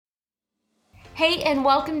Hey, and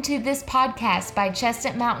welcome to this podcast by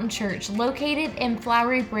Chestnut Mountain Church, located in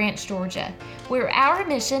Flowery Branch, Georgia, where our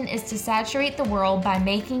mission is to saturate the world by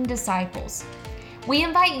making disciples. We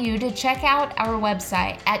invite you to check out our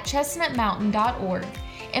website at chestnutmountain.org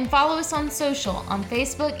and follow us on social on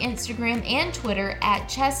Facebook, Instagram, and Twitter at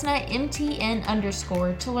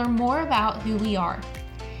chestnutmtn_ to learn more about who we are.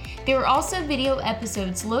 There are also video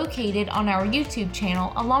episodes located on our YouTube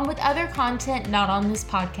channel, along with other content not on this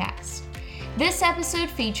podcast. This episode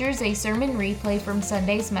features a sermon replay from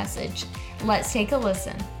Sunday's message. Let's take a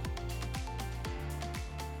listen.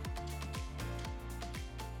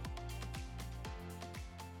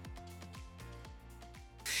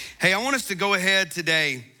 Hey, I want us to go ahead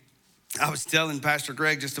today. I was telling Pastor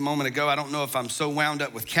Greg just a moment ago, I don't know if I'm so wound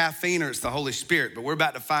up with caffeine or it's the Holy Spirit, but we're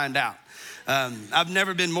about to find out. I've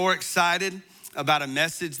never been more excited about a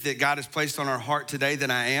message that God has placed on our heart today than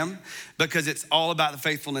I am, because it's all about the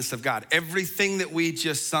faithfulness of God. Everything that we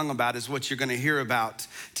just sung about is what you're gonna hear about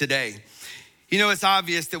today. You know, it's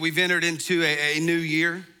obvious that we've entered into a new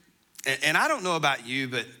year, and I don't know about you,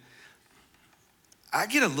 but I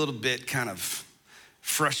get a little bit kind of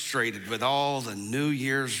frustrated with all the New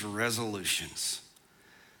Year's resolutions.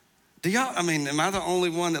 Am I the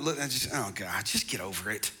only one that just get over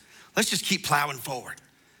it. Let's just keep plowing forward.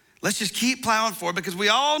 Let's just keep plowing forward, because we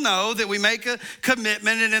all know that we make a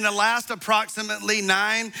commitment and it'll last approximately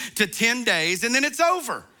 9 to 10 days and then it's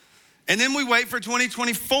over. And then we wait for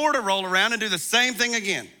 2024 to roll around and do the same thing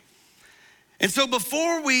again. And so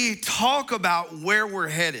before we talk about where we're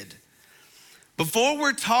headed, before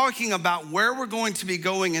we're talking about where we're going to be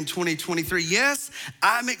going in 2023, yes,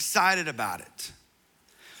 I'm excited about it.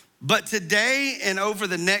 But today and over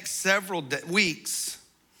the next several weeks,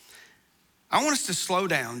 I want us to slow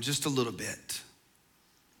down just a little bit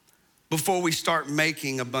before we start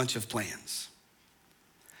making a bunch of plans.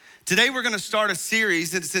 Today, we're gonna start a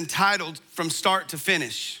series that's entitled From Start to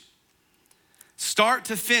Finish. Start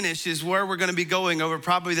to finish is where we're gonna be going over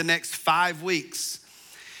probably the next 5 weeks.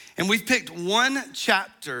 And we've picked one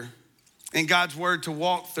chapter in God's word to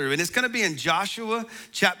walk through, and it's gonna be in Joshua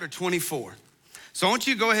chapter 24. So I want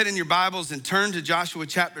you to go ahead in your Bibles and turn to Joshua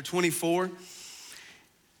chapter 24.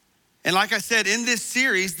 And like I said, in this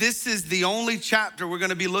series, this is the only chapter we're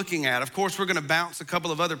gonna be looking at. Of course, we're gonna bounce a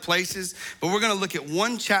couple of other places, but we're gonna look at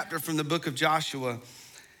one chapter from the book of Joshua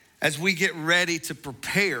as we get ready to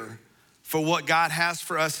prepare for what God has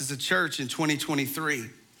for us as a church in 2023.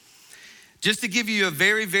 Just to give you a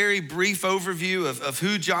very, very brief overview of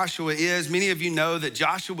who Joshua is, many of you know that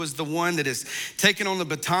Joshua was the one that has taken on the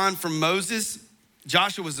baton from Moses.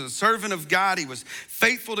 Joshua was a servant of God. He was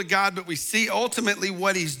faithful to God, but we see ultimately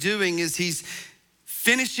what he's doing is he's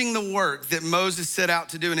finishing the work that Moses set out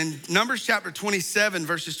to do. And in Numbers chapter 27,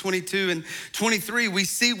 verses 22 and 23, we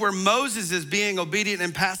see where Moses is being obedient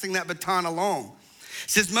and passing that baton along.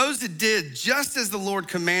 It says, Moses did just as the Lord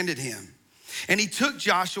commanded him. And he took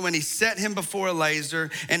Joshua and he set him before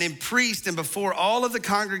Eleazar and in priest and before all of the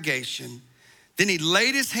congregation. Then he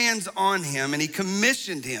laid his hands on him and he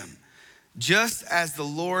commissioned him, just as the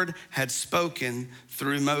Lord had spoken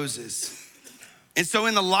through Moses. And so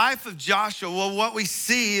in the life of Joshua, what we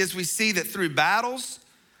see is we see that through battles,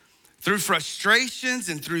 through frustrations,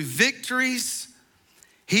 and through victories,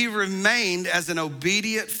 he remained as an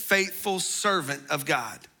obedient, faithful servant of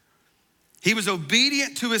God. He was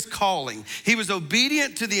obedient to his calling. He was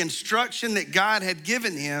obedient to the instruction that God had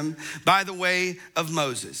given him by the way of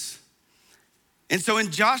Moses. And so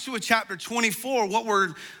in Joshua chapter 24, what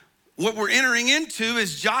we're entering into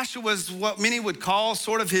is Joshua's, what many would call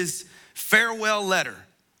sort of his farewell letter.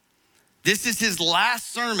 This is his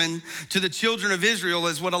last sermon to the children of Israel,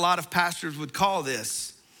 is what a lot of pastors would call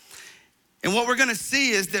this. And what we're gonna see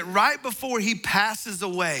is that right before he passes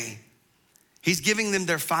away, he's giving them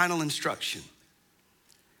their final instruction.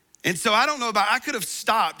 And so I could have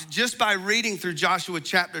stopped just by reading through Joshua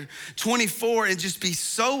chapter 24 and just be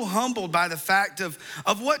so humbled by the fact of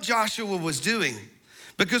what Joshua was doing.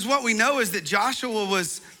 Because what we know is that Joshua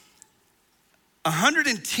was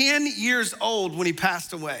 110 years old when he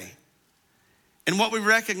passed away. And what we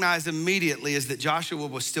recognize immediately is that Joshua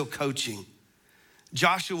was still coaching.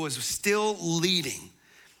 Joshua was still leading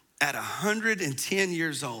at 110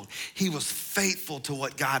 years old. He was faithful to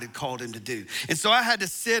what God had called him to do. And so I had to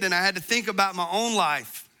sit and I had to think about my own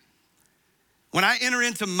life. When I enter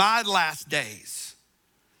into my last days,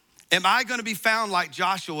 am I gonna be found like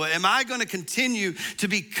Joshua? Am I gonna continue to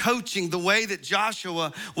be coaching the way that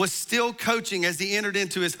Joshua was still coaching as he entered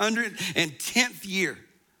into his 110th year?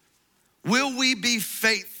 Will we be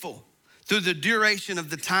faithful through the duration of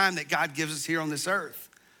the time that God gives us here on this earth?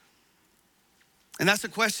 And that's a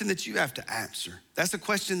question that you have to answer. That's a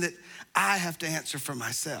question that I have to answer for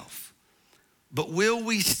myself. But will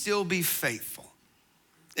we still be faithful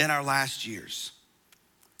in our last years?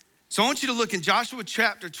 So I want you to look in Joshua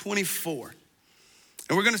chapter 24.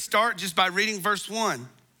 And we're gonna start just by reading verse 1.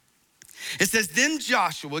 It says, then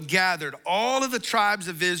Joshua gathered all of the tribes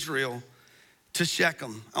of Israel to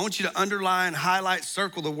Shechem. I want you to underline, highlight,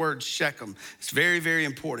 circle the word Shechem. It's very, very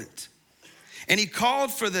important. And he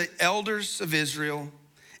called for the elders of Israel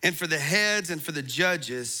and for the heads and for the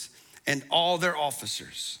judges and all their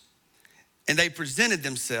officers. And they presented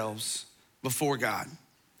themselves before God.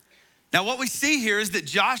 Now what we see here is that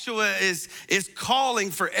Joshua is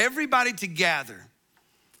calling for everybody to gather.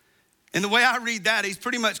 And the way I read that, he's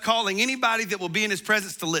pretty much calling anybody that will be in his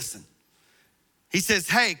presence to listen. He says,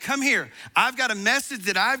 hey, come here. I've got a message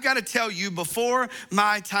that I've got to tell you before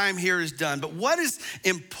my time here is done. But what is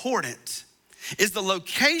important is the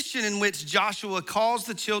location in which Joshua calls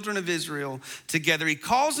the children of Israel together. He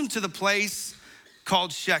calls them to the place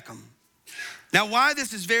called Shechem. Now, why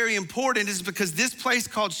this is very important is because this place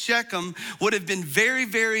called Shechem would have been very,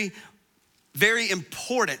 very, very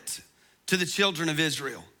important to the children of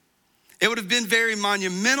Israel. It would have been very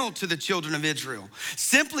monumental to the children of Israel,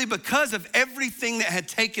 simply because of everything that had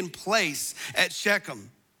taken place at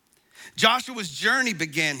Shechem. Joshua's journey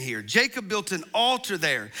began here. Jacob built an altar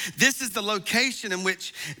there. This is the location in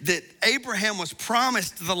which that Abraham was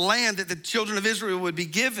promised the land that the children of Israel would be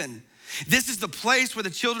given. This is the place where the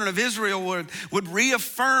children of Israel would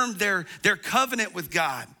reaffirm their covenant with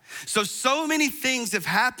God. So many things have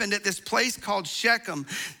happened at this place called Shechem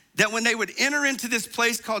that when they would enter into this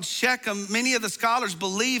place called Shechem, many of the scholars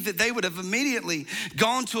believe that they would have immediately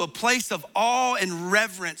gone to a place of awe and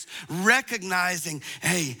reverence, recognizing,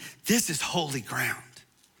 hey, this is holy ground.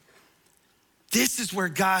 This is where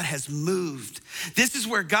God has moved. This is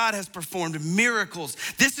where God has performed miracles.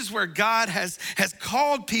 This is where God has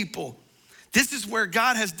called people. This is where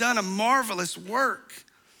God has done a marvelous work.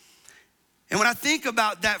 And when I think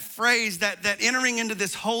about that phrase, that entering into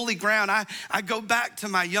this holy ground, I go back to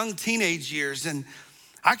my young teenage years, and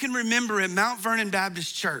I can remember at Mount Vernon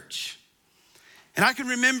Baptist Church. And I can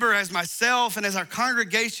remember as myself and as our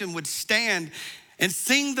congregation would stand and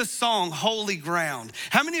sing the song, Holy Ground.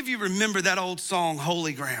 How many of you remember that old song,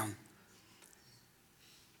 Holy Ground?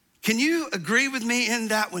 Can you agree with me in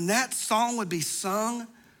that when that song would be sung,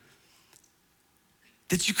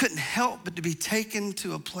 that you couldn't help but to be taken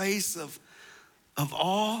to a place of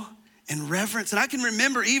awe and reverence? And I can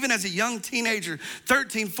remember even as a young teenager,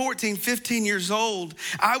 13, 14, 15 years old,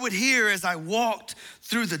 I would hear as I walked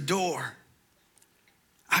through the door,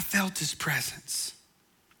 I felt his presence.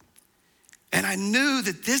 And I knew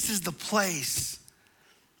that this is the place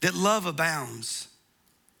that love abounds.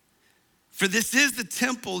 For this is the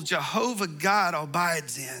temple Jehovah God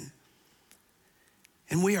abides in.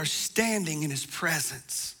 And we are standing in his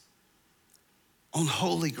presence on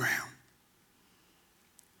holy ground.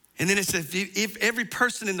 And then it says, if every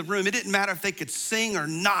person in the room, it didn't matter if they could sing or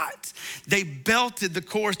not, they belted the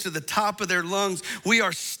chorus to the top of their lungs. We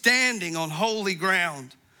are standing on holy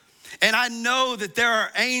ground. And I know that there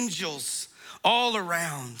are angels all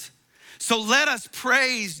around. So let us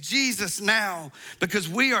praise Jesus now, because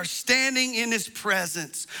we are standing in his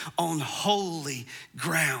presence on holy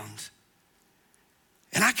ground.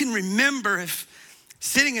 And I can remember if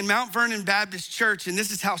sitting in Mount Vernon Baptist Church, and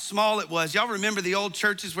this is how small it was. Y'all remember the old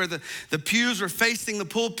churches where the pews were facing the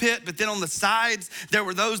pulpit, but then on the sides, there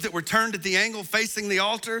were those that were turned at the angle facing the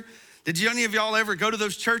altar? Did any of y'all ever go to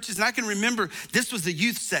those churches? And I can remember this was the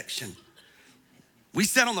youth section. We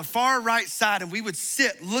sat on the far right side and we would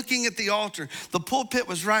sit looking at the altar. The pulpit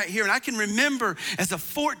was right here. And I can remember as a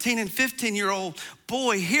 14 and 15-year-old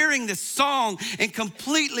boy hearing this song and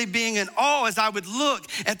completely being in awe as I would look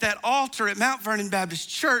at that altar at Mount Vernon Baptist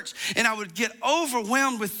Church, and I would get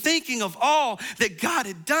overwhelmed with thinking of all that God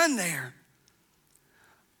had done there,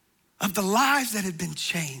 of the lives that had been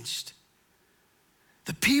changed,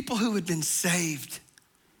 the people who had been saved,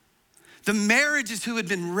 the marriages who had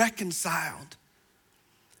been reconciled,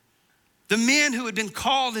 the men who had been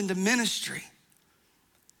called into ministry.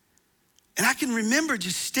 And I can remember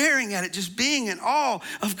just staring at it, just being in awe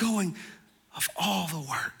of going, of all the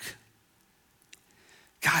work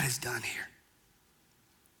God has done here.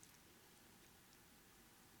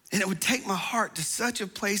 And it would take my heart to such a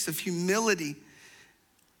place of humility.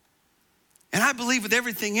 And I believe with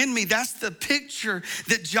everything in me, that's the picture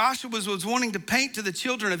that Joshua was wanting to paint to the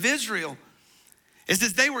children of Israel. Is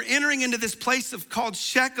as they were entering into this place called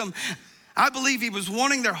Shechem, I believe he was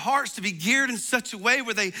wanting their hearts to be geared in such a way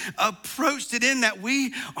where they approached it in that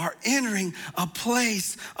we are entering a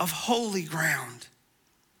place of holy ground.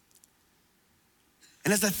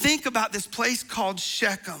 And as I think about this place called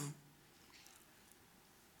Shechem,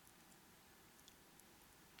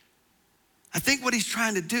 I think what he's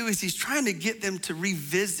trying to do is he's trying to get them to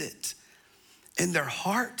revisit in their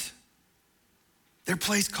heart their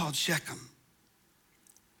place called Shechem.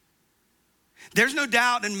 There's no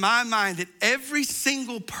doubt in my mind that every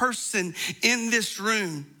single person in this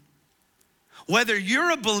room, whether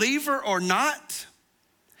you're a believer or not,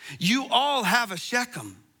 you all have a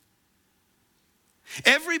Shechem.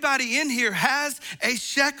 Everybody in here has a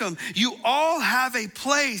Shechem. You all have a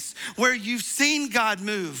place where you've seen God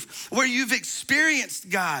move, where you've experienced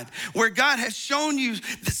God, where God has shown you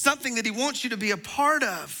something that he wants you to be a part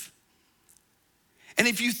of. And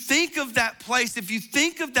if you think of that place, if you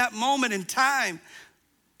think of that moment in time,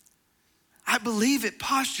 I believe it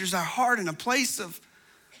postures our heart in a place of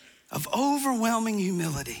overwhelming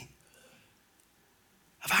humility.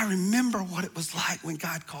 I remember what it was like when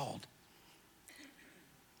God called.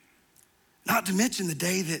 Not to mention the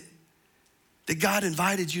day that God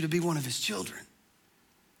invited you to be one of his children.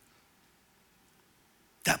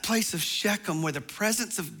 That place of Shechem where the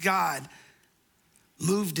presence of God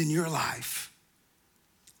moved in your life.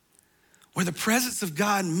 Where the presence of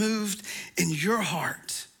God moved in your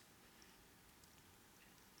heart.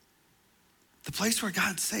 The place where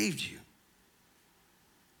God saved you.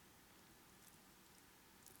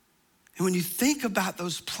 And when you think about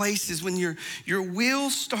those places, when your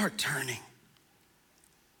wheels start turning,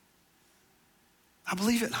 I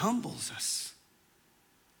believe it humbles us.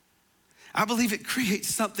 I believe it creates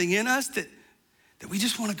something in us that we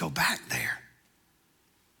just want to go back there.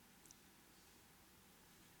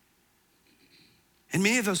 And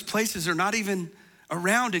many of those places are not even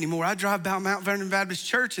around anymore. I drive by Mount Vernon Baptist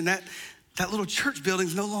Church, and that little church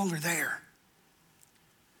building's no longer there.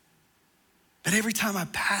 But every time I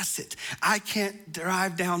pass it, I can't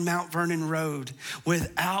drive down Mount Vernon Road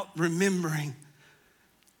without remembering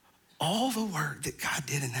all the work that God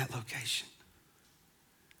did in that location.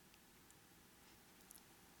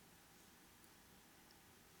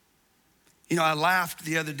 You know, I laughed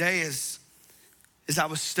the other day as I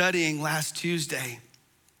was studying last Tuesday.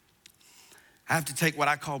 I have to take what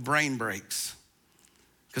I call brain breaks.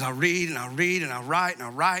 Because I'll read and I'll read and I'll write and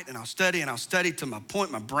I'll write and I'll study to my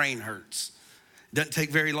point my brain hurts. It doesn't take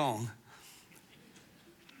very long.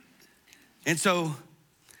 And so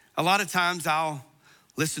a lot of times I'll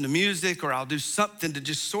listen to music or I'll do something to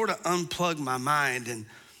just sort of unplug my mind. And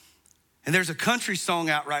there's a country song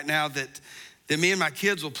out right now that me and my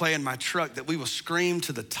kids will play in my truck that we will scream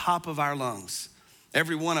to the top of our lungs.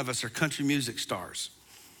 Every one of us are country music stars.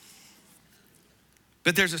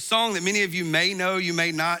 But there's a song that many of you may know, you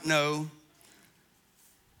may not know.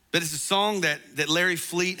 But it's a song that Larry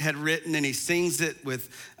Fleet had written, and he sings it with,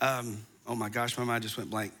 oh my gosh, my mind just went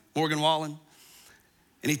blank, Morgan Wallen.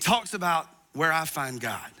 And he talks about where I find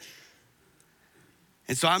God.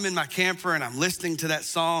 And so I'm in my camper and I'm listening to that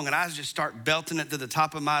song and I just start belting it to the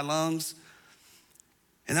top of my lungs.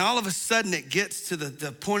 And then all of a sudden it gets to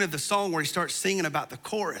the point of the song where he starts singing about the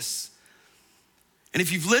chorus. And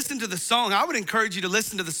if you've listened to the song, I would encourage you to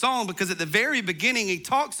listen to the song because at the very beginning, he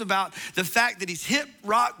talks about the fact that he's hit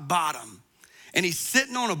rock bottom and he's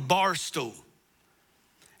sitting on a bar stool.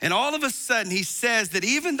 And all of a sudden he says that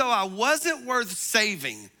even though I wasn't worth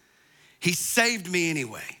saving, he saved me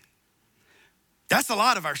anyway. That's a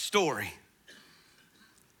lot of our story.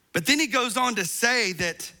 But then he goes on to say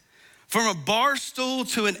that from a bar stool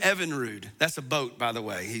to an Evinrude, that's a boat, by the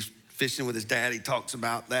way. He's fishing with his dad. He talks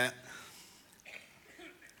about that.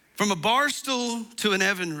 From a bar stool to an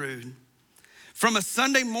Evinrude, from a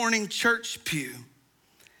Sunday morning church pew,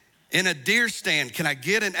 in a deer stand, can I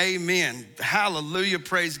get an amen? Hallelujah,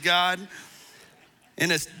 praise God.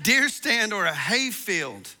 In a deer stand or a hay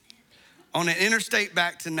field on an interstate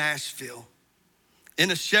back to Nashville,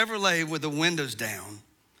 in a Chevrolet with the windows down,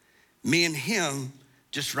 me and him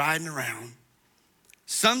just riding around.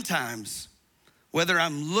 Sometimes, whether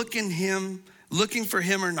I'm looking for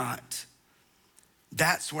him or not,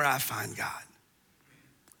 that's where I find God.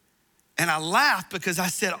 And I laughed because I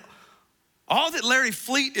said, all that Larry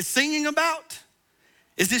Fleet is singing about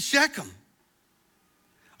is his Shechem.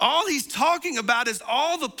 All he's talking about is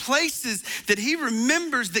all the places that he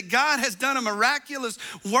remembers that God has done a miraculous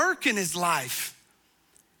work in his life.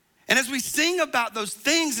 And as we sing about those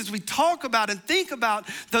things, as we talk about and think about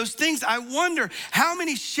those things, I wonder, how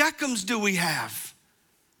many Shechems do we have?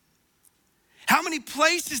 How many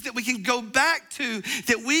places that we can go back to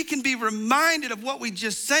that we can be reminded of what we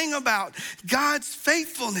just sang about, God's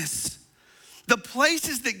faithfulness. The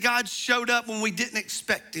places that God showed up when we didn't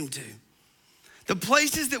expect him to. The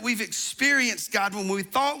places that we've experienced God when we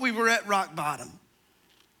thought we were at rock bottom.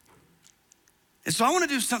 And so I want to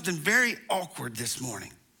do something very awkward this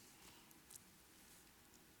morning.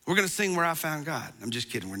 We're going to sing Where I Found God. I'm just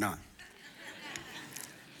kidding, we're not.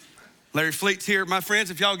 Larry Fleet's here. My friends,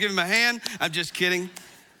 if y'all give him a hand, I'm just kidding.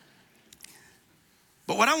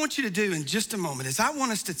 But what I want you to do in just a moment is I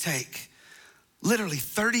want us to take literally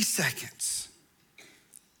 30 seconds.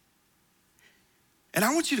 And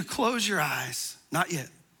I want you to close your eyes, not yet.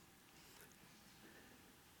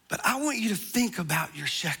 But I want you to think about your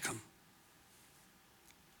Shechem.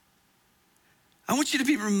 I want you to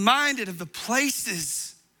be reminded of the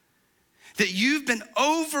places that you've been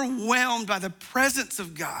overwhelmed by the presence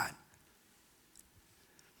of God.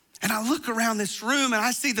 And I look around this room and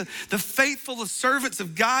I see the faithful servants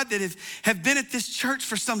of God that have been at this church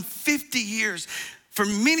for some 50 years. For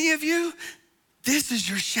many of you, this is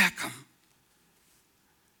your Shechem.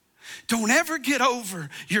 Don't ever get over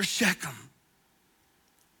your Shechem.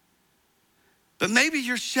 But maybe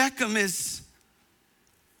your Shechem is,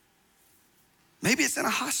 maybe it's in a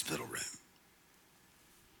hospital room.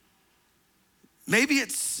 Maybe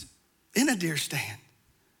it's in a deer stand.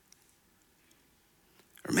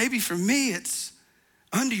 Or maybe for me, it's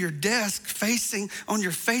under your desk, facing on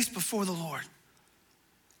your face before the Lord.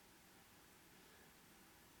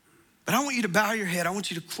 But I want you to bow your head. I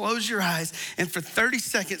want you to close your eyes. And for 30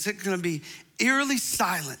 seconds, it's going to be eerily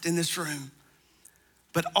silent in this room.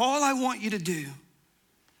 But all I want you to do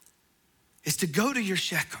is to go to your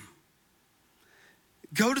Shechem.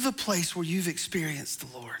 Go to the place where you've experienced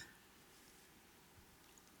the Lord.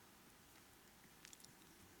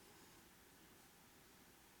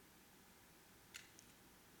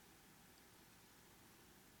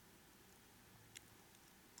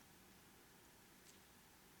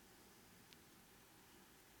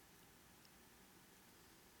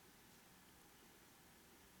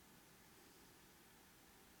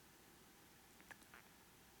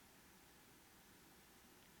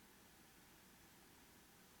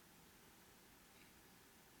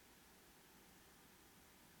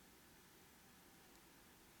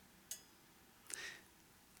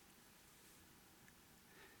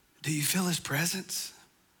 Do you feel his presence?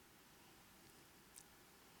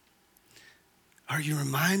 Are you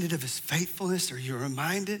reminded of his faithfulness? Are you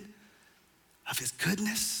reminded of his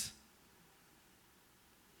goodness?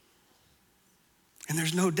 And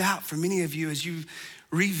there's no doubt for many of you as you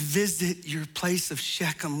revisit your place of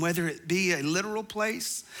Shechem, whether it be a literal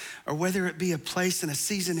place or whether it be a place and a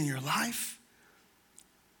season in your life,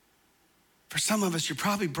 for some of us, you're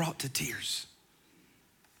probably brought to tears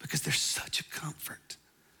because there's such a comfort.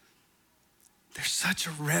 There's such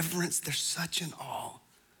a reverence, there's such an awe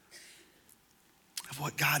of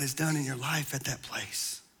what God has done in your life at that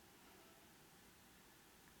place.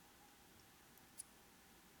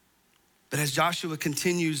 But as Joshua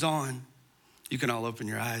continues on, you can all open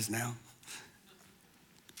your eyes now.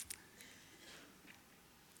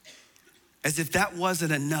 As if that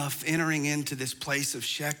wasn't enough entering into this place of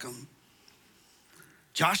Shechem,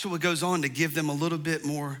 Joshua goes on to give them a little bit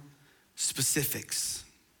more specifics,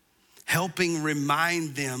 helping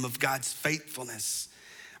remind them of God's faithfulness.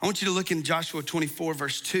 I want you to look in Joshua 24,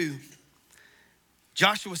 verse 2.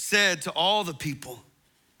 Joshua said to all the people,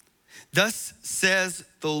 "Thus says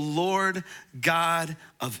the Lord God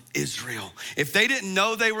of Israel." If they didn't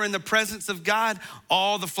know they were in the presence of God,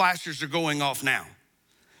 all the flashers are going off now.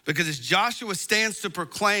 Because as Joshua stands to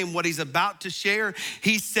proclaim what he's about to share,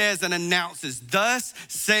 he says and announces, "Thus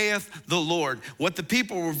saith the Lord." What the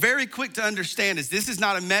people were very quick to understand is this is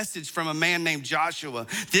not a message from a man named Joshua.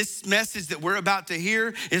 This message that we're about to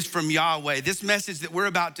hear is from Yahweh. This message that we're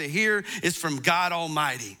about to hear is from God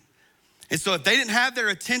Almighty. And so if they didn't have their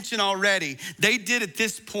attention already, they did at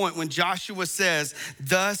this point when Joshua says,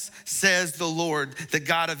 "Thus says the Lord, the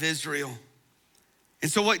God of Israel."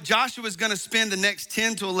 And so what Joshua is going to spend the next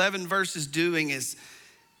 10 to 11 verses doing is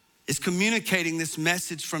communicating this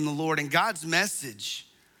message from the Lord. And God's message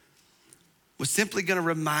was simply going to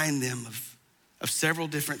remind them of several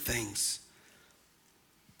different things.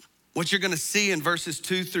 What you're going to see in verses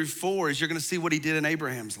 2 through 4 is you're going to see what he did in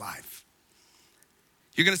Abraham's life.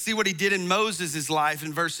 You're going to see what he did in Moses' life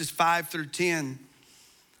in verses 5 through 10.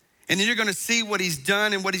 And then you're going to see what he's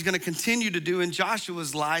done and what he's going to continue to do in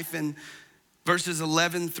Joshua's life in verses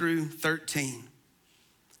 11 through 13.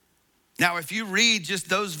 Now, if you read just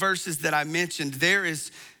those verses that I mentioned,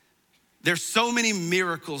 there's so many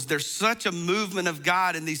miracles. There's such a movement of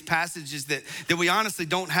God in these passages that we honestly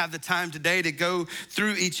don't have the time today to go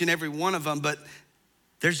through each and every one of them. But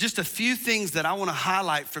there's just a few things that I want to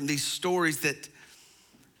highlight from these stories that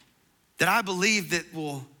I believe that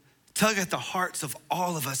will tug at the hearts of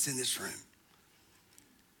all of us in this room.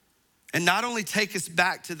 And not only take us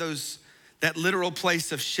back to those that literal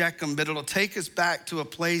place of Shechem, but it'll take us back to a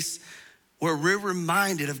place where we're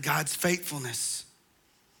reminded of God's faithfulness.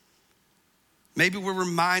 Maybe we're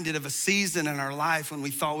reminded of a season in our life when we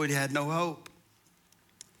thought we had no hope.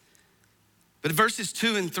 But verses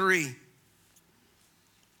 2 and 3,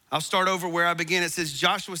 I'll start over where I began. It says,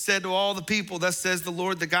 Joshua said to all the people, thus says the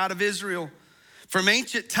Lord, the God of Israel, from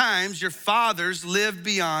ancient times, your fathers lived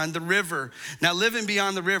beyond the river. Now, living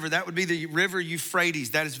beyond the river, that would be the river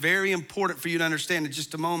Euphrates. That is very important for you to understand in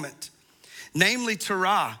just a moment. Namely,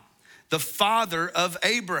 Terah, the father of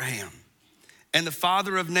Abraham and the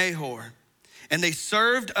father of Nahor. And they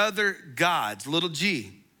served other gods, little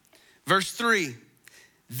g. Verse 3,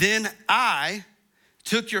 then I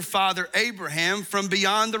took your father Abraham from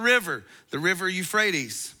beyond the river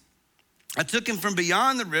Euphrates. I took him from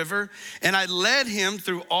beyond the river, and I led him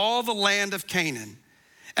through all the land of Canaan.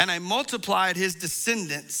 And I multiplied his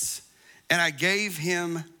descendants, and I gave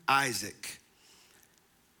him Isaac.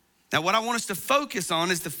 Now, what I want us to focus on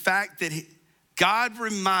is the fact that God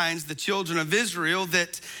reminds the children of Israel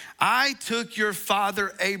that I took your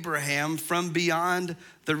father Abraham from beyond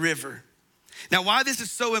the river. Now, why this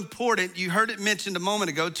is so important, you heard it mentioned a moment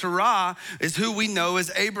ago. Terah is who we know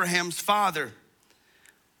as Abraham's father.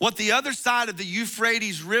 What the other side of the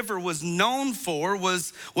Euphrates River was known for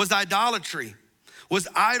was idolatry, was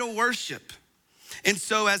idol worship. And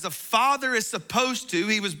so as a father is supposed to,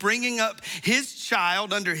 he was bringing up his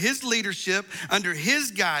child under his leadership, under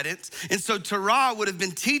his guidance. And so Terah would have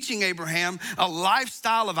been teaching Abraham a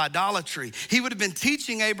lifestyle of idolatry. He would have been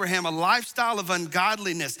teaching Abraham a lifestyle of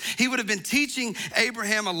ungodliness. He would have been teaching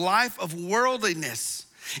Abraham a life of worldliness.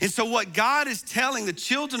 And so what God is telling the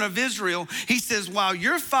children of Israel, he says, while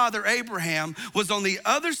your father Abraham was on the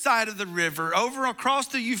other side of the river, over across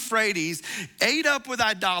the Euphrates, ate up with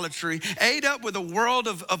idolatry, ate up with a world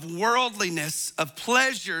of worldliness, of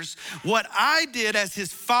pleasures, what I did as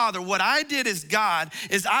his father, what I did as God,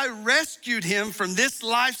 is I rescued him from this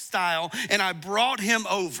lifestyle and I brought him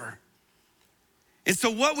over. And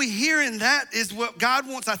so what we hear in that is what God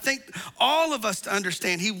wants, I think, all of us to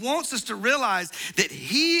understand. He wants us to realize that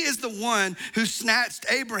he is the one who snatched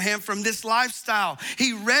Abraham from this lifestyle.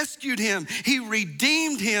 He rescued him, he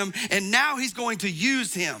redeemed him, and now he's going to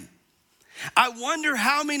use him. I wonder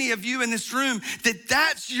how many of you in this room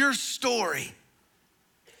that's your story.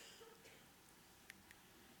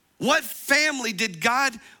 What family did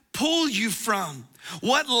God pull you from?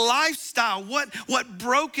 What lifestyle, what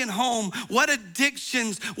broken home, what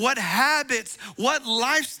addictions, what habits, what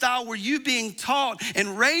lifestyle were you being taught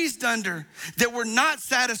and raised under that were not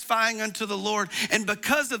satisfying unto the Lord? And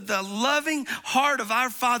because of the loving heart of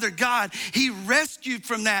our Father God, he rescued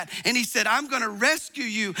from that. And he said, I'm gonna rescue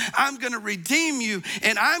you, I'm gonna redeem you,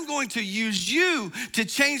 and I'm going to use you to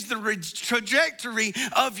change the trajectory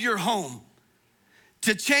of your home,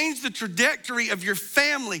 to change the trajectory of your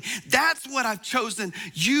family. That's what I've chosen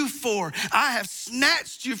you for. I have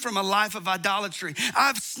snatched you from a life of idolatry.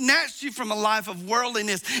 I've snatched you from a life of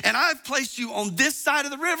worldliness, and I've placed you on this side of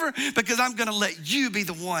the river because I'm gonna let you be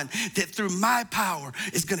the one that through my power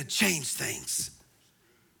is gonna change things.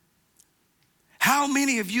 How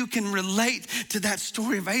many of you can relate to that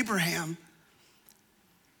story of Abraham?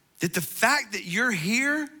 That the fact that you're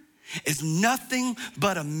here is nothing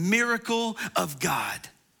but a miracle of God.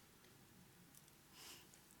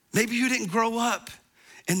 Maybe you didn't grow up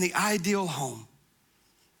in the ideal home.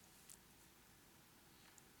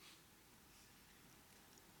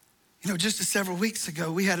 You know, just several weeks ago,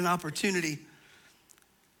 we had an opportunity,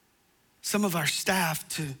 some of our staff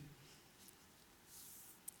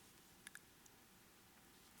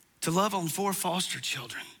to love on 4 foster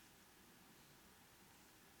children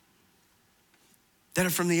that are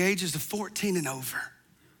from the ages of 14 and over.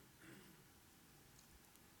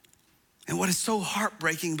 And what is so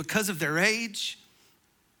heartbreaking, because of their age,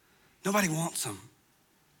 nobody wants them.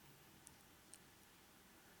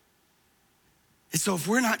 And so if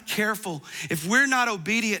we're not careful, if we're not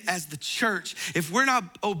obedient as the church, if we're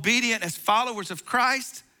not obedient as followers of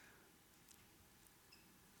Christ,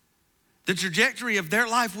 the trajectory of their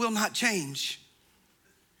life will not change.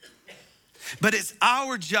 But it's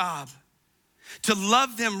our job to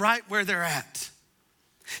love them right where they're at,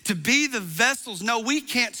 to be the vessels. No, we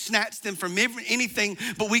can't snatch them from anything,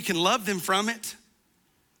 but we can love them from it.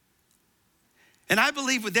 And I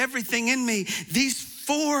believe with everything in me, these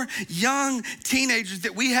 4 young teenagers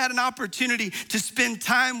that we had an opportunity to spend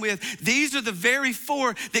time with, these are the very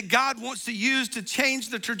 4 that God wants to use to change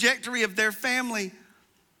the trajectory of their family.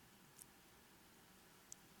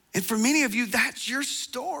 And for many of you, that's your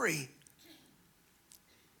story.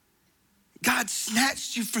 God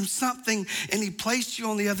snatched you from something and he placed you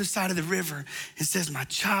on the other side of the river and says, my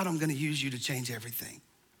child, I'm gonna use you to change everything.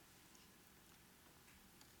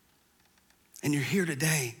 And you're here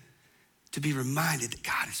today to be reminded that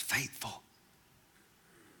God is faithful.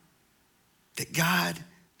 That God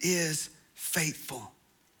is faithful.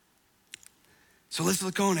 So let's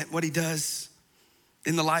look on at what he does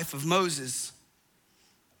in the life of Moses.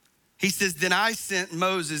 He says, then I sent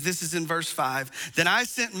Moses, this is in verse 5, then I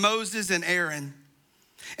sent Moses and Aaron,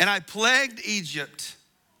 and I plagued Egypt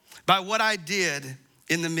by what I did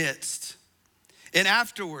in the midst. And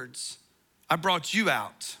afterwards, I brought you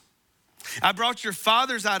out. I brought your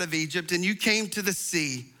fathers out of Egypt, and you came to the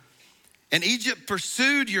sea. And Egypt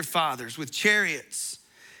pursued your fathers with chariots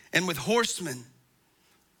and with horsemen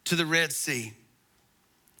to the Red Sea.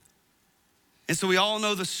 And so we all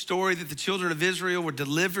know the story that the children of Israel were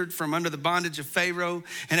delivered from under the bondage of Pharaoh.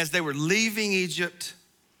 And as they were leaving Egypt,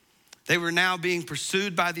 they were now being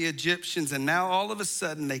pursued by the Egyptians. And now all of a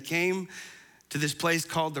sudden they came to this place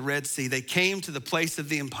called the Red Sea. They came to the place of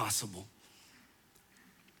the impossible.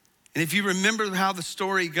 And if you remember how the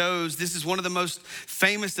story goes, this is one of the most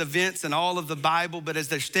famous events in all of the Bible. But as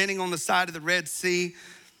they're standing on the side of the Red Sea,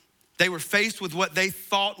 they were faced with what they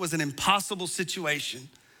thought was an impossible situation.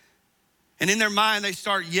 And in their mind, they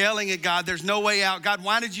start yelling at God, there's no way out. God,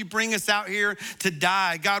 why did you bring us out here to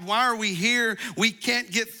die? God, why are we here? We can't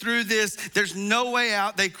get through this. There's no way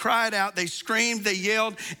out. They cried out, they screamed, they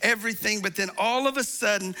yelled, everything. But then all of a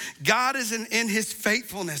sudden, God is in his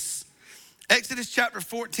faithfulness. Exodus chapter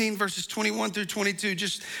 14, verses 21 through 22,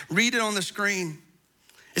 just read it on the screen.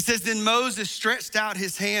 It says, then Moses stretched out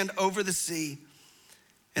his hand over the sea,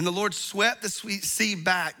 and the Lord swept the sea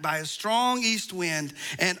back by a strong east wind,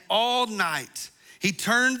 and all night he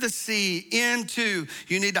turned the sea into,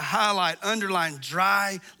 you need to highlight, underline,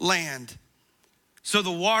 dry land. So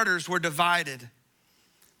the waters were divided.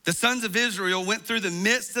 The sons of Israel went through the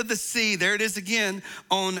midst of the sea, there it is again,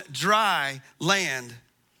 on dry land.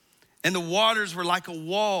 And the waters were like a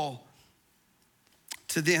wall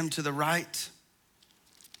to them to the right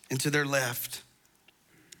and to their left.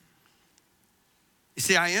 You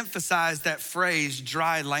see, I emphasize that phrase,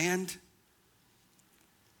 dry land,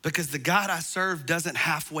 because the God I serve doesn't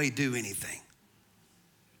halfway do anything.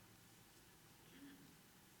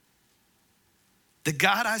 The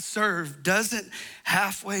God I serve doesn't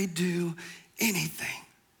halfway do anything.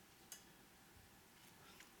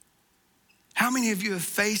 How many of you have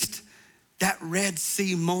faced that Red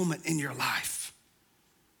Sea moment in your life?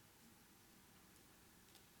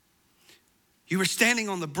 You were standing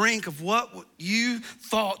on the brink of what you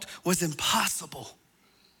thought was impossible.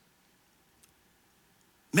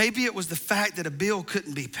 Maybe it was the fact that a bill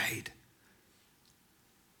couldn't be paid.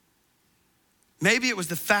 Maybe it was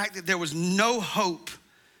the fact that there was no hope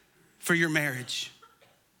for your marriage.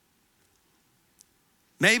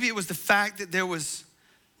 Maybe it was the fact that there was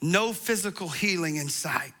no physical healing in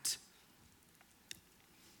sight.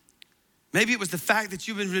 Maybe it was the fact that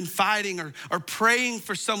you've been fighting or praying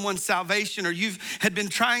for someone's salvation, or you had been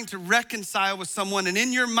trying to reconcile with someone, and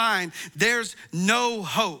in your mind, there's no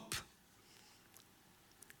hope.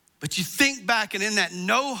 But you think back, and in that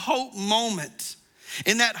no hope moment,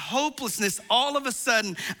 in that hopelessness, all of a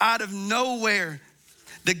sudden, out of nowhere,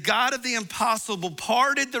 the God of the impossible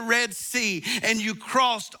parted the Red Sea, and you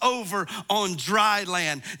crossed over on dry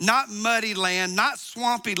land. Not muddy land, not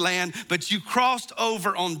swampy land, but you crossed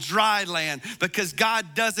over on dry land, because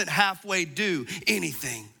God doesn't halfway do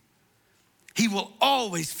anything. He will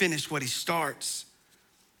always finish what he starts.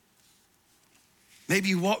 Maybe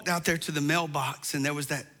you walked out there to the mailbox and there was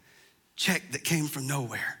that check that came from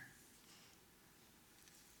nowhere.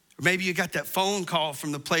 Or maybe you got that phone call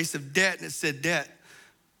from the place of debt and it said debt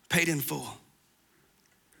paid in full.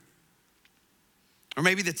 Or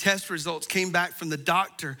maybe the test results came back from the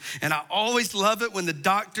doctor, and I always love it when the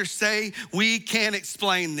doctors say, we can't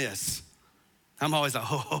explain this. I'm always like,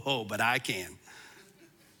 oh, but I can.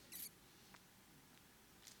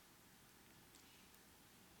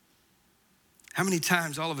 How many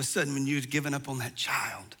times all of a sudden when you'd given up on that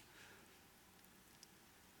child,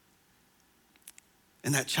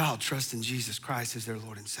 and that child trusts in Jesus Christ as their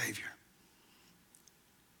Lord and Savior?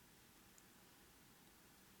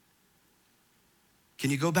 Can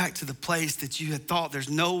you go back to the place that you had thought there's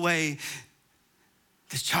no way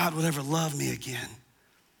this child will ever love me again?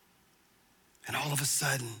 And all of a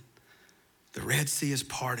sudden, the Red Sea is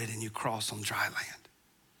parted and you cross on dry land.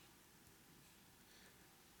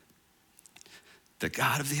 The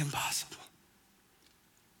God of the impossible.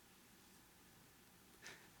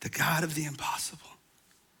 The God of the impossible.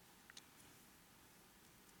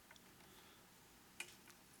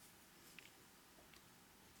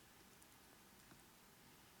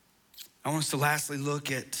 I want us to lastly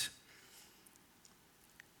look at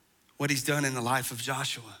what he's done in the life of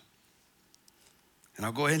Joshua. And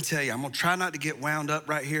I'll go ahead and tell you, I'm gonna try not to get wound up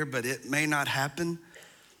right here, but it may not happen.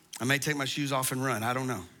 I may take my shoes off and run, I don't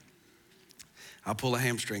know. I'll pull a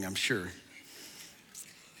hamstring, I'm sure.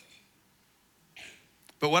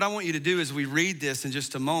 But what I want you to do is we read this in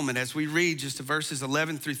just a moment. As we read just verses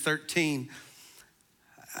 11 through 13,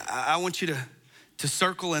 I want you to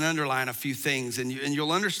circle and underline a few things, and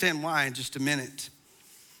you'll understand why in just a minute.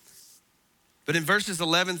 But in verses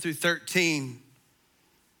 11 through 13,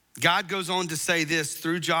 God goes on to say this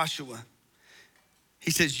through Joshua.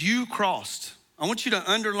 He says, you crossed. I want you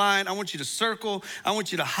to underline, I want you to circle, I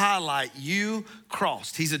want you to highlight, you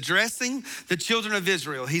crossed. He's addressing the children of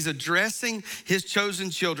Israel. He's addressing his chosen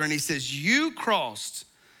children. He says, you crossed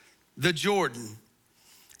the Jordan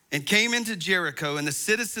and came into Jericho, and the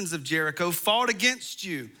citizens of Jericho fought against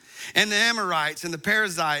you, and the Amorites and the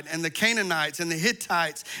Perizzites and the Canaanites and the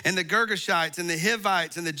Hittites and the Girgashites and the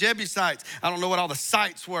Hivites and the Jebusites. I don't know what all the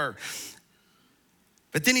sites were.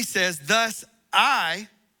 But then he says, thus I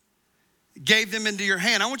gave them into your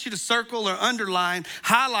hand. I want you to circle or underline,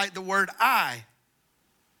 highlight the word I.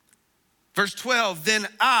 Verse 12, then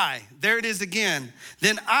I, there it is again.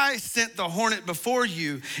 Then I sent the hornet before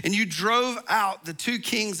you, and you drove out the two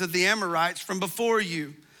kings of the Amorites from before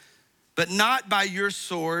you, but not by your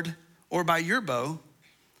sword or by your bow.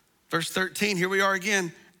 Verse 13, here we are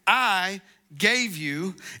again. I gave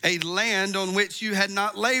you a land on which you had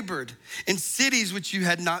not labored, and cities which you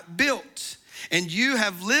had not built, and you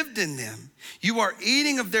have lived in them. You are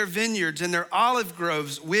eating of their vineyards and their olive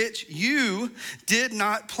groves, which you did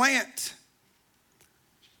not plant.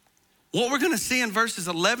 What we're gonna see in verses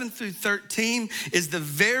 11 through 13 is the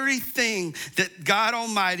very thing that God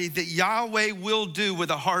Almighty, that Yahweh will do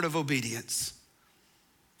with a heart of obedience.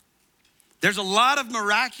 There's a lot of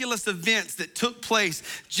miraculous events that took place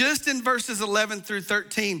just in verses 11 through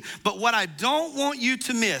 13. But what I don't want you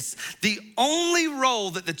to miss, the only role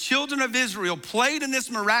that the children of Israel played in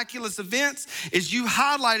this miraculous events is you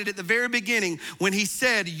highlighted at the very beginning when he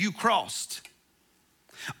said, you crossed.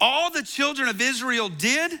 All the children of Israel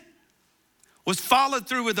did was followed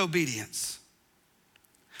through with obedience.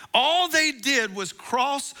 All they did was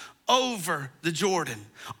cross over the Jordan.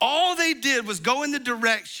 All they did was go in the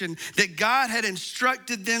direction that God had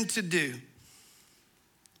instructed them to do.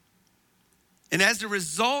 And as a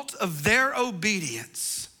result of their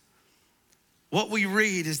obedience, what we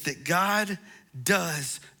read is that God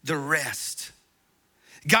does the rest.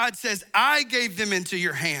 God says, I gave them into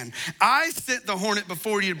your hand. I sent the hornet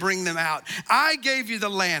before you to bring them out. I gave you the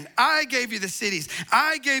land. I gave you the cities.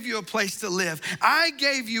 I gave you a place to live. I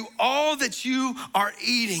gave you all that you are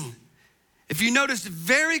eating. If you notice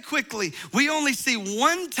very quickly, we only see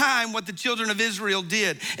one time what the children of Israel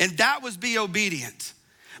did, and that was be obedient.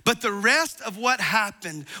 But the rest of what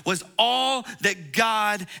happened was all that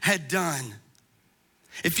God had done.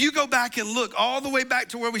 If you go back and look all the way back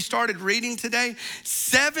to where we started reading today,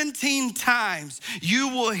 17 times you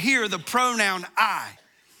will hear the pronoun I,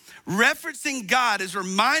 referencing God as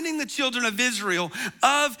reminding the children of Israel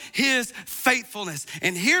of his faithfulness.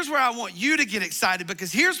 And here's where I want you to get excited,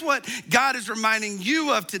 because here's what God is reminding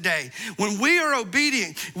you of today. When we are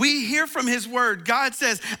obedient, we hear from his word. God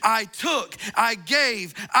says, I took, I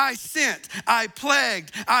gave, I sent, I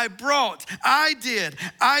plagued, I brought, I did,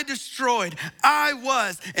 I destroyed, I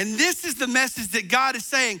was. And this is the message that God is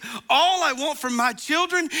saying. All I want from my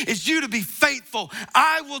children is you to be faithful.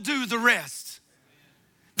 I will do the rest.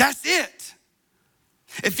 That's it.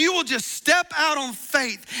 If you will just step out on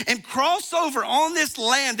faith and cross over on this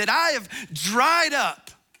land that I have dried up,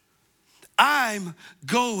 I'm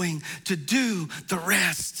going to do the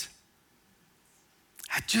rest.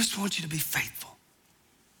 I just want you to be faithful.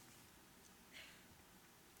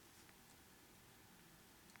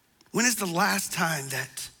 When is the last time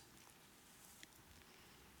that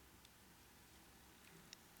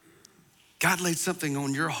God laid something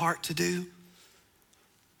on your heart to do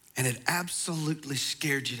and it absolutely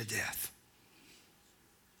scared you to death?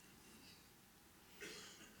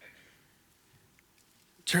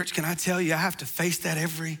 Church, can I tell you, I have to face that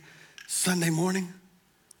every Sunday morning.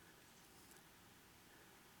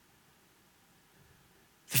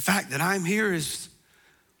 The fact that I'm here is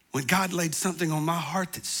when God laid something on my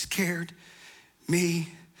heart that scared me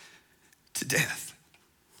to death.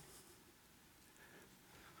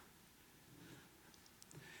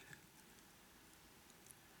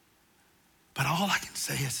 But all I can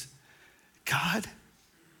say is, God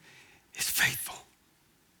is faithful.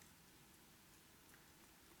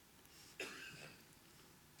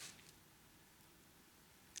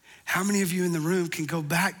 How many of you in the room can go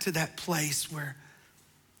back to that place where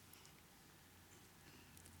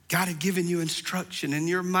God had given you instruction? In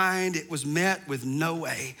your mind, it was met with no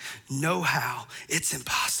way, no how. It's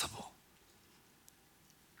impossible.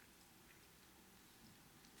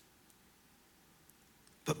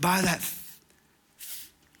 But by that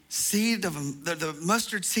seed of the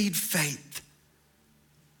mustard seed faith,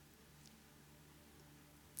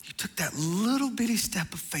 you took that little bitty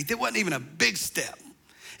step of faith. It wasn't even a big step.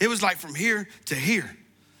 It was like from here to here.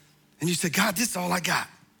 And you said, God, this is all I got.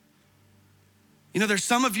 You know, there's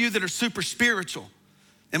some of you that are super spiritual.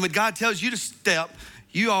 And when God tells you to step,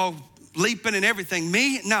 you all leaping and everything.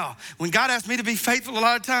 Me, no. When God asks me to be faithful a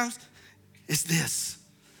lot of times, it's this.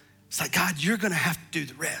 It's like, God, you're gonna have to do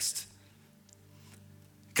the rest.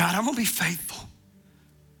 God, I'm gonna be faithful.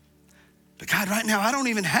 But God, right now, I don't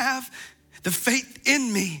even have the faith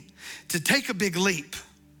in me to take a big leap.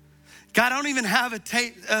 God, I don't even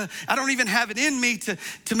have it in me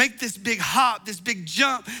to make this big hop, this big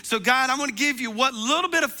jump. So God, I'm gonna give you what little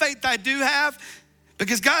bit of faith I do have,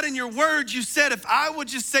 because God, in your word, you said if I would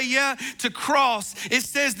just say yeah to cross, it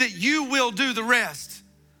says that you will do the rest.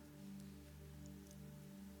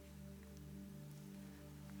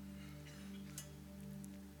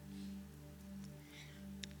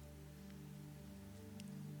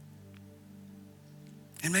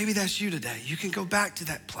 And maybe that's you today. You can go back to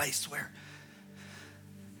that place where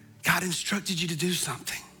God instructed you to do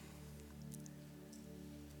something,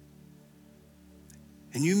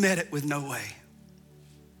 and you met it with no way.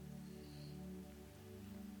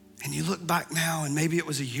 And you look back now, and maybe it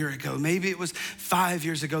was a year ago, maybe it was 5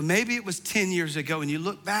 years ago, maybe it was 10 years ago, and you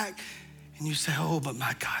look back and you say, oh, but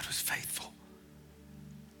my God was faithful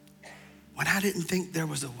when I didn't think there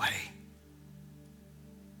was a way.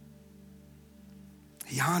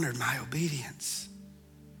 He honored my obedience.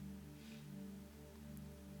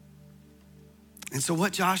 And so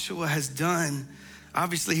what Joshua has done,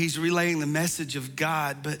 obviously he's relaying the message of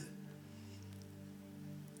God, but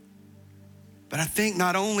I think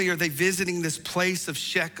not only are they visiting this place of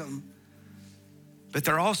Shechem, but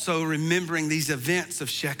they're also remembering these events of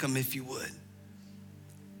Shechem, if you would.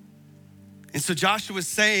 And so Joshua's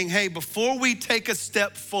saying, hey, before we take a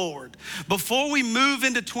step forward, before we move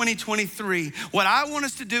into 2023, what I want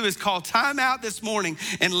us to do is call time out this morning,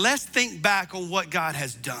 and let's think back on what God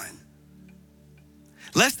has done.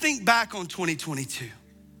 Let's think back on 2022.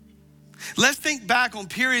 Let's think back on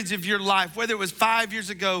periods of your life, whether it was 5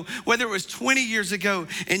 years ago, whether it was 20 years ago,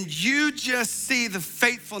 and you just see the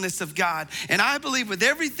faithfulness of God. And I believe with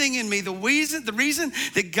everything in me, the reason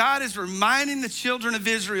that God is reminding the children of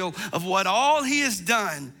Israel of what all he has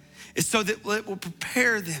done is so that it will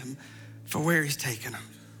prepare them for where he's taken them.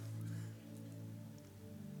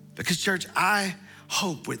 Because church, I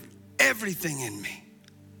hope with everything in me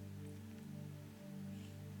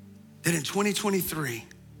that in 2023,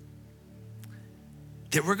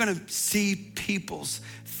 that we're gonna see people's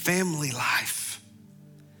family life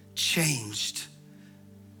changed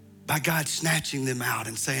by God snatching them out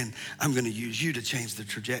and saying, I'm gonna use you to change the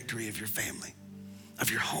trajectory of your family,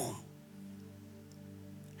 of your home.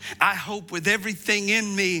 I hope with everything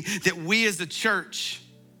in me that we as a church,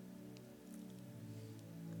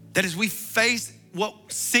 that as we face what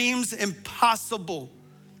seems impossible,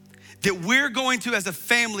 that we're going to, as a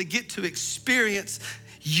family, get to experience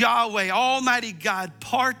Yahweh, Almighty God,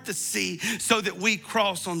 part the sea so that we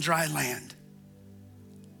cross on dry land.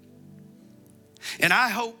 And I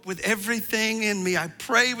hope with everything in me, I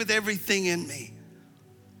pray with everything in me,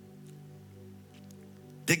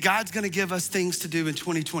 that God's gonna give us things to do in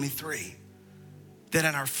 2023 that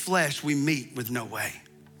in our flesh we meet with no way.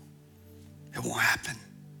 It won't happen.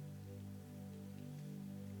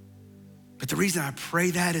 But the reason I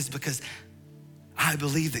pray that is because I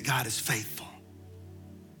believe that God is faithful.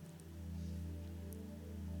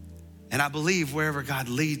 And I believe wherever God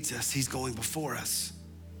leads us, he's going before us.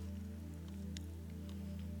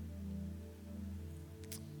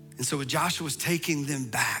 And so Joshua's taking them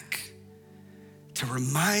back to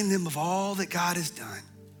remind them of all that God has done,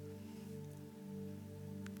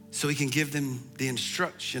 so he can give them the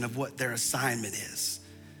instruction of what their assignment is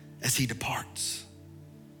as he departs,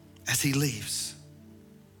 as he leaves.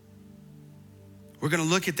 We're gonna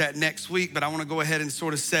look at that next week, but I wanna go ahead and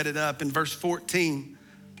sort of set it up in verse 14.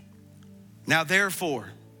 Now therefore,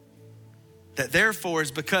 that therefore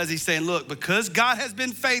is because he's saying, look, because God has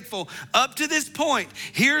been faithful up to this point,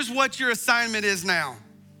 here's what your assignment is now.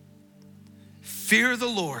 Fear the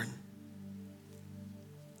Lord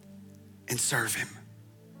and serve him.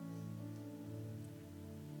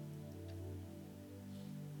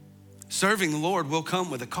 Serving the Lord will come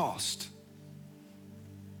with a cost.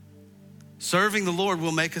 Serving the Lord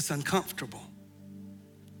will make us uncomfortable.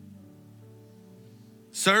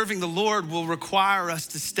 Serving the Lord will require us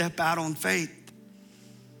to step out on faith.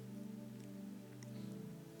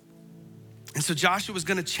 And so Joshua was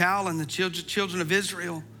going to challenge the children of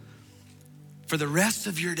Israel. For the rest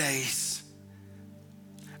of your days,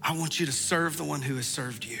 I want you to serve the one who has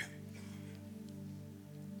served you.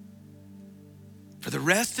 For the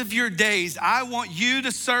rest of your days, I want you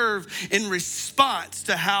to serve in response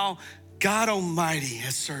to how God Almighty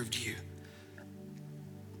has served you.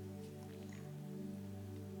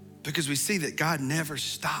 Because we see that God never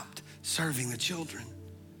stopped serving the children.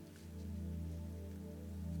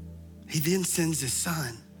 He then sends his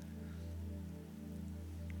son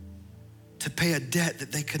to pay a debt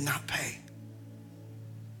that they could not pay.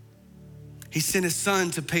 He sent his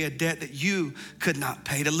son to pay a debt that you could not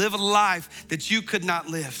pay, to live a life that you could not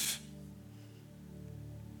live.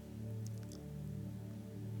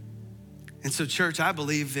 And so, church, I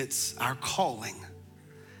believe it's our calling,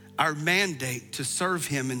 our mandate to serve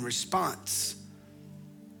him in response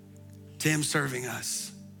to him serving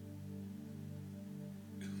us.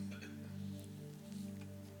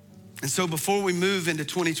 And so before we move into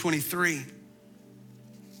 2023,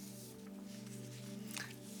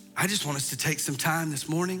 I just want us to take some time this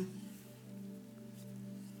morning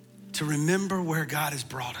to remember where God has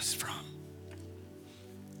brought us from.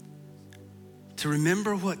 To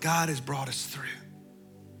remember what God has brought us through.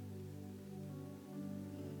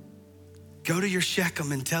 Go to your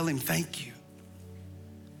Shechem and tell him thank you.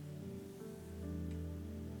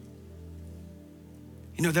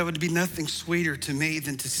 You know, there would be nothing sweeter to me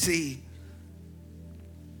than to see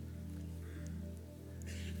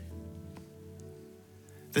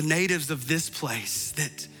the natives of this place,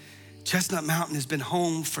 that Chestnut Mountain has been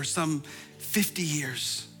home for some 50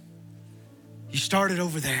 years. You started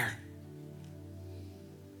over there.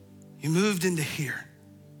 You moved into here.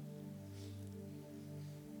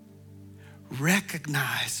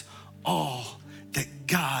 Recognize all that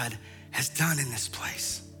God has done in this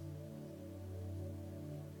place.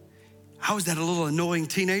 I was that a little annoying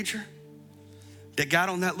teenager that got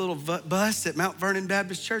on that little bus at Mount Vernon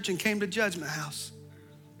Baptist Church and came to Judgment House.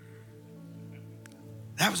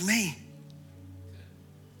 That was me.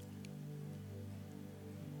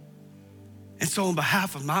 And so on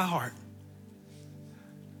behalf of my heart,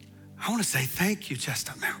 I want to say thank you,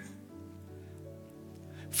 Chestnut Mountain,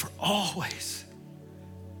 for always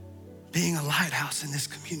being a lighthouse in this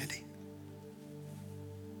community.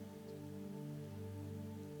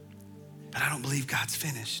 But I don't believe God's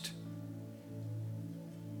finished.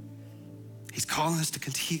 He's calling us to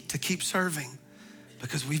keep serving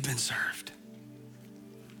because we've been served.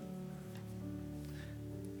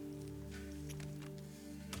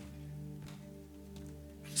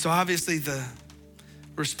 So obviously the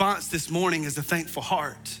response this morning is a thankful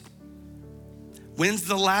heart. When's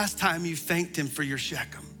the last time you thanked him for your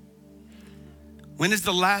Shechem? When is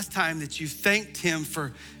the last time that you thanked him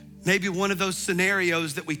for maybe one of those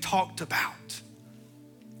scenarios that we talked about?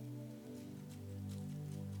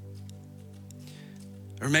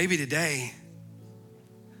 Or maybe today,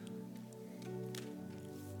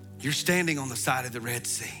 you're standing on the side of the Red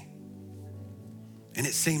Sea and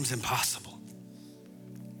it seems impossible.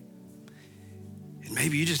 And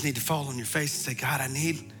maybe you just need to fall on your face and say, God, I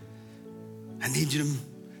need you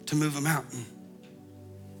to move a mountain.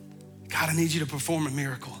 God, I need you to perform a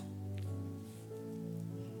miracle.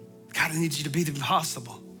 God, I need you to be the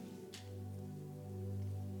impossible.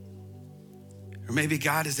 Or maybe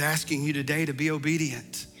God is asking you today to be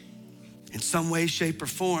obedient in some way, shape, or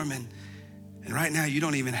form. And right now you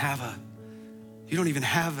don't even have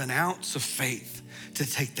an ounce of faith to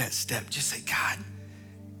take that step. Just say, God,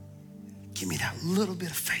 give me that little bit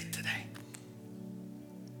of faith today.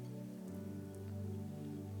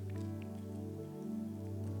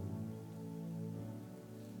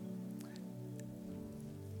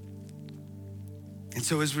 And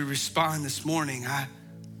so as we respond this morning, I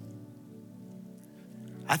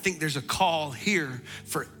think there's a call here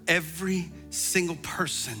for every single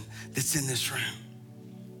person that's in this room.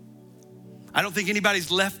 I don't think anybody's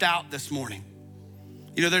left out this morning.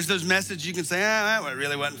 You know, there's those messages you can say, that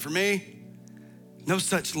really wasn't for me. No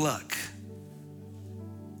such luck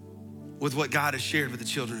with what God has shared with the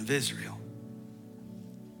children of Israel.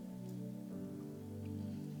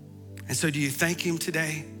 And so do you thank him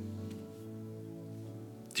today?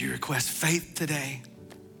 Do you request faith today?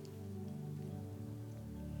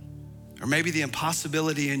 Or maybe the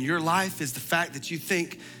impossibility in your life is the fact that you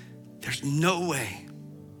think there's no way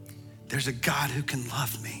there's a God who can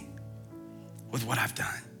love me with what I've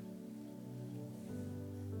done.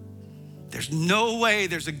 There's no way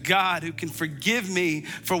there's a God who can forgive me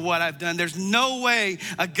for what I've done. There's no way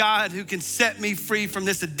a God who can set me free from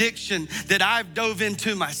this addiction that I've dove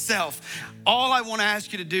into myself. All I want to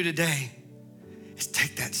ask you to do today is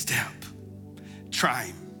take that step. Try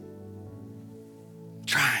him.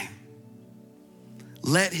 Try him.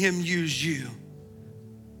 Let him use you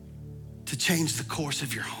to change the course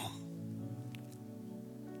of your home.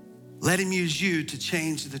 Let him use you to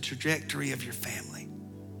change the trajectory of your family.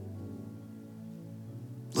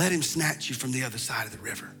 Let him snatch you from the other side of the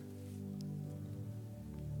river.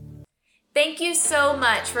 Thank you so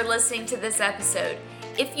much for listening to this episode.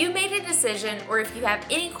 If you made a decision or if you have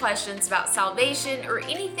any questions about salvation or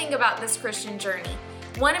anything about this Christian journey,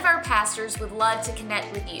 one of our pastors would love to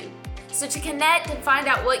connect with you. So to connect and find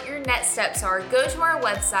out what your next steps are, go to our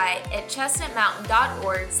website at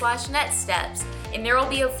chestnutmountain.org/nextsteps, and there will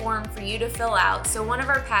be a form for you to fill out so one of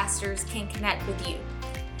our pastors can connect with you.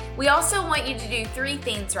 We also want you to do 3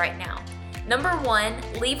 things right now. Number 1,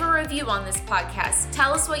 leave a review on this podcast.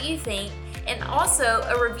 Tell us what you think, and also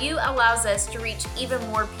a review allows us to reach even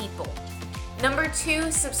more people. Number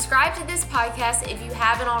 2, subscribe to this podcast if you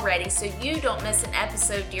haven't already so you don't miss an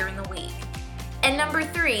episode during the week. And number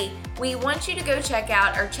 3, we want you to go check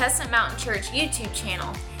out our Chestnut Mountain Church YouTube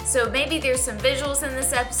channel. So maybe there's some visuals in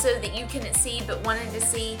this episode that you couldn't see but wanted to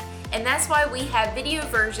see, and that's why we have video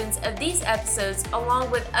versions of these episodes along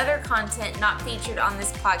with other content not featured on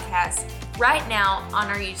this podcast right now on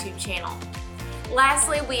our YouTube channel.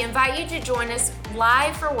 Lastly, we invite you to join us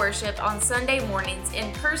live for worship on Sunday mornings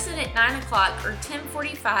in person at 9 o'clock or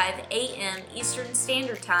 10:45 a.m. Eastern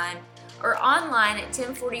Standard Time, or online at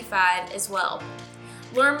 10:45 as well.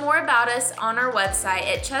 Learn more about us on our website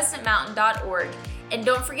at chestnutmountain.org, and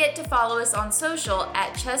don't forget to follow us on social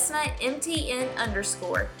at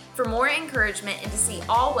chestnutmtn_ for more encouragement and to see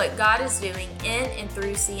all what God is doing in and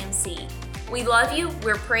through CMC. We love you,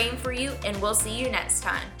 we're praying for you, and we'll see you next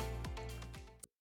time.